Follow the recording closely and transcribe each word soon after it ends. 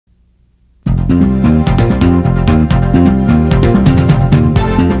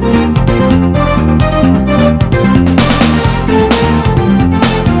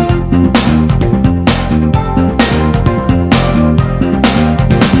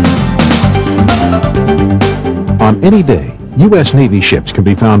any day, U.S. Navy ships can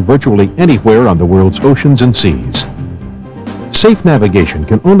be found virtually anywhere on the world's oceans and seas. Safe navigation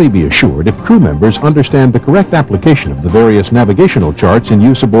can only be assured if crew members understand the correct application of the various navigational charts in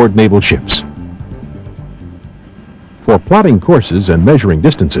use aboard naval ships. For plotting courses and measuring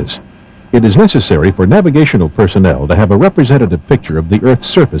distances, it is necessary for navigational personnel to have a representative picture of the Earth's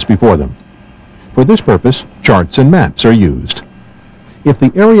surface before them. For this purpose, charts and maps are used. If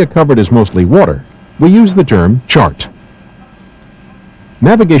the area covered is mostly water, we use the term chart.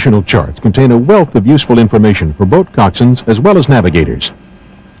 Navigational charts contain a wealth of useful information for boat coxswains as well as navigators.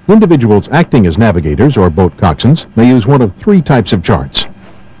 Individuals acting as navigators or boat coxswains may use one of three types of charts: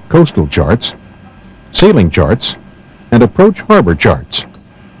 coastal charts, sailing charts, and approach harbor charts.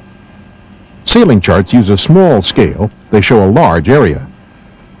 Sailing charts use a small scale. They show a large area.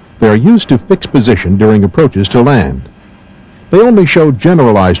 They are used to fix position during approaches to land. They only show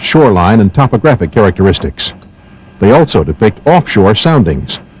generalized shoreline and topographic characteristics. They also depict offshore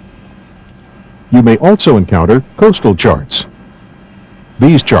soundings. You may also encounter coastal charts.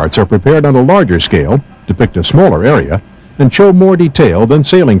 These charts are prepared on a larger scale, depict a smaller area, and show more detail than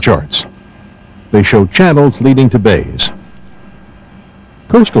sailing charts. They show channels leading to bays.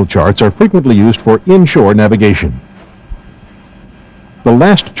 Coastal charts are frequently used for inshore navigation. The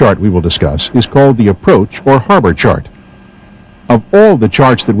last chart we will discuss is called the approach or harbor chart. Of all the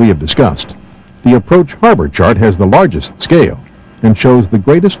charts that we have discussed, the approach harbor chart has the largest scale and shows the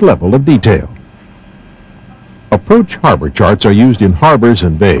greatest level of detail. Approach harbor charts are used in harbors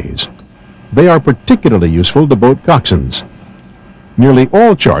and bays. They are particularly useful to boat coxswains. Nearly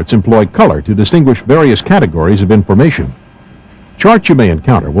all charts employ color to distinguish various categories of information. Charts you may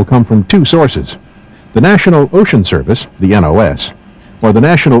encounter will come from two sources: the National Ocean Service, the NOS, or the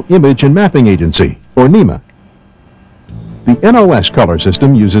National Image and Mapping Agency, or NEMA. The NOS color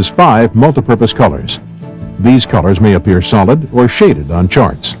system uses 5 multipurpose colors. These colors may appear solid or shaded on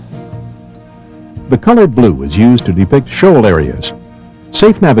charts. The color blue is used to depict shoal areas.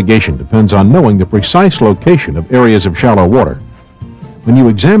 Safe navigation depends on knowing the precise location of areas of shallow water. When you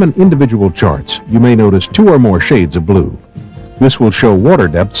examine individual charts, you may notice 2 or more shades of blue. This will show water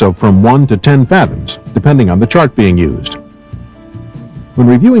depths of from 1 to 10 fathoms, depending on the chart being used. When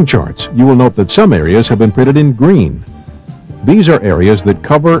reviewing charts, you will note that some areas have been printed in green. These are areas that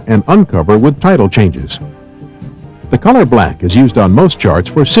cover and uncover with tidal changes. The color black is used on most charts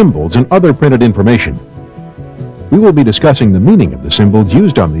for symbols and other printed information. We will be discussing the meaning of the symbols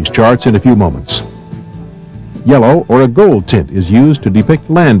used on these charts in a few moments. Yellow or a gold tint is used to depict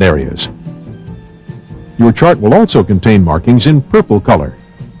land areas. Your chart will also contain markings in purple color.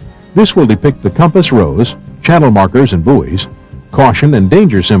 This will depict the compass rose, channel markers and buoys, caution and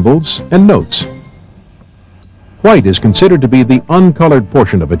danger symbols, and notes. White is considered to be the uncolored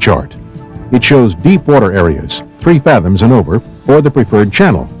portion of a chart. It shows deep water areas, 3 fathoms and over, or the preferred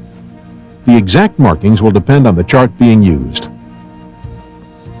channel. The exact markings will depend on the chart being used.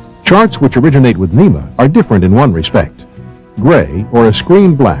 Charts which originate with NEMA are different in one respect. Gray, or a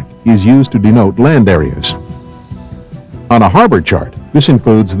screen black, is used to denote land areas. On a harbor chart, this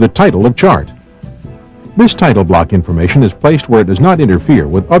includes the title of chart. This title block information is placed where it does not interfere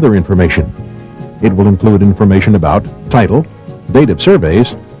with other information. It will include information about title, date of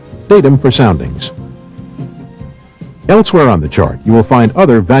surveys, datum for soundings. Elsewhere on the chart, you will find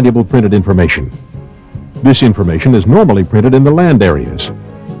other valuable printed information. This information is normally printed in the land areas.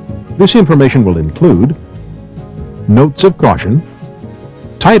 This information will include notes of caution,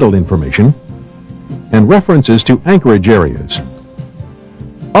 tidal information, and references to anchorage areas.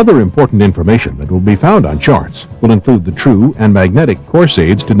 Other important information that will be found on charts will include the true and magnetic course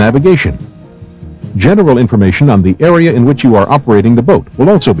aids to navigation. General information on the area in which you are operating the boat will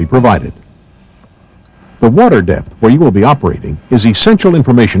also be provided. The water depth where you will be operating is essential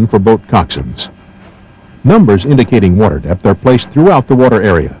information for boat coxswains. Numbers indicating water depth are placed throughout the water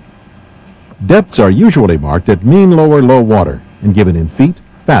area. Depths are usually marked at mean lower low water and given in feet,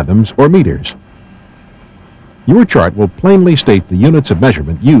 fathoms, or meters. Your chart will plainly state the units of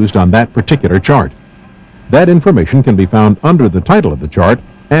measurement used on that particular chart. That information can be found under the title of the chart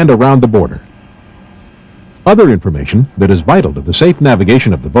and around the border. Other information that is vital to the safe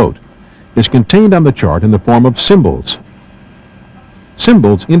navigation of the boat is contained on the chart in the form of symbols.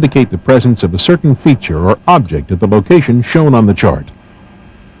 Symbols indicate the presence of a certain feature or object at the location shown on the chart.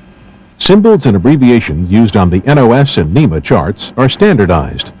 Symbols and abbreviations used on the NOS and NEMA charts are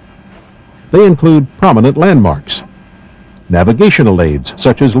standardized. They include prominent landmarks, navigational aids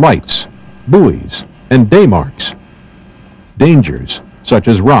such as lights, buoys, and day marks, dangers such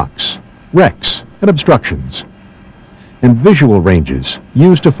as rocks, wrecks, and obstructions, and visual ranges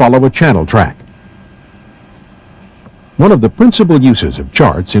used to follow a channel track. One of the principal uses of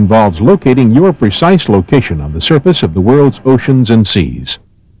charts involves locating your precise location on the surface of the world's oceans and seas.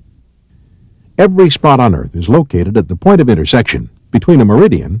 Every spot on Earth is located at the point of intersection between a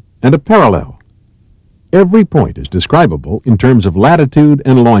meridian and a parallel. Every point is describable in terms of latitude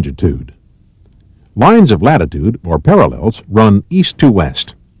and longitude. Lines of latitude, or parallels, run east to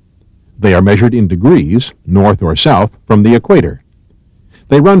west. They are measured in degrees, north or south, from the equator.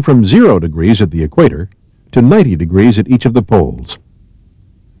 They run from 0 degrees at the equator to 90 degrees at each of the poles.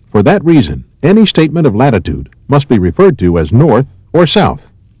 For that reason, any statement of latitude must be referred to as north or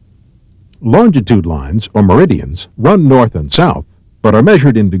south. Longitude lines, or meridians, run north and south, but are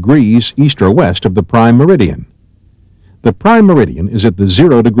measured in degrees east or west of the prime meridian. The prime meridian is at the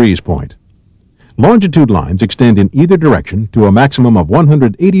 0 degrees point. Longitude lines extend in either direction to a maximum of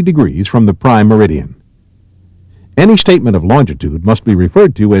 180 degrees from the prime meridian. Any statement of longitude must be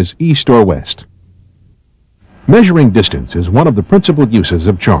referred to as east or west. Measuring distance is one of the principal uses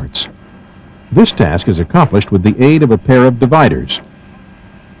of charts. This task is accomplished with the aid of a pair of dividers.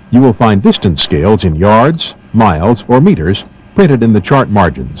 You will find distance scales in yards, miles, or meters printed in the chart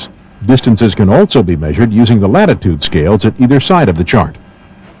margins. Distances can also be measured using the latitude scales at either side of the chart.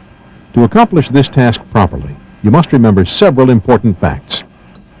 To accomplish this task properly, you must remember several important facts.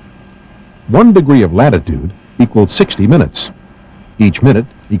 1 degree of latitude equals 60 minutes. Each minute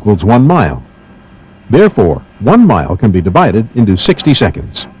equals 1 mile. Therefore, 1 mile can be divided into 60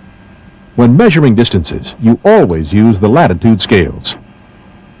 seconds. When measuring distances, you always use the latitude scales.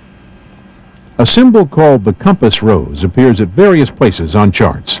 A symbol called the compass rose appears at various places on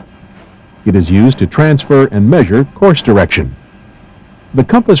charts. It is used to transfer and measure course direction. The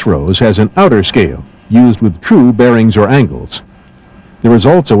compass rose has an outer scale, used with true bearings or angles. There is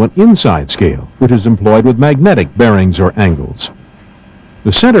also an inside scale, which is employed with magnetic bearings or angles.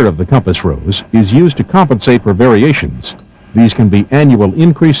 The center of the compass rose is used to compensate for variations. These can be annual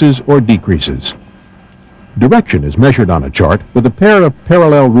increases or decreases. Direction is measured on a chart with a pair of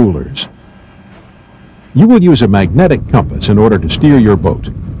parallel rulers. You will use a magnetic compass in order to steer your boat.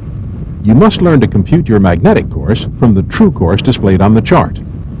 You must learn to compute your magnetic course from the true course displayed on the chart.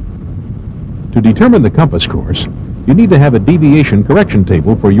 To determine the compass course, you need to have a deviation correction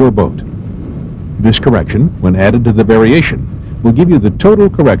table for your boat. This correction, when added to the variation, will give you the total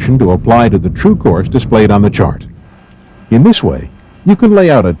correction to apply to the true course displayed on the chart. In this way, you can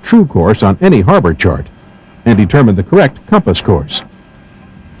lay out a true course on any harbor chart and determine the correct compass course.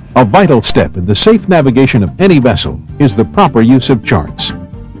 A vital step in the safe navigation of any vessel is the proper use of charts.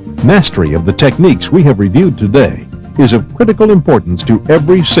 Mastery of the techniques we have reviewed today is of critical importance to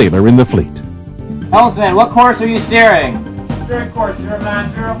every sailor in the fleet. Helmsman, what course are you steering? Steering course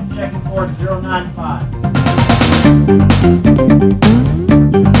 090, checking course 095.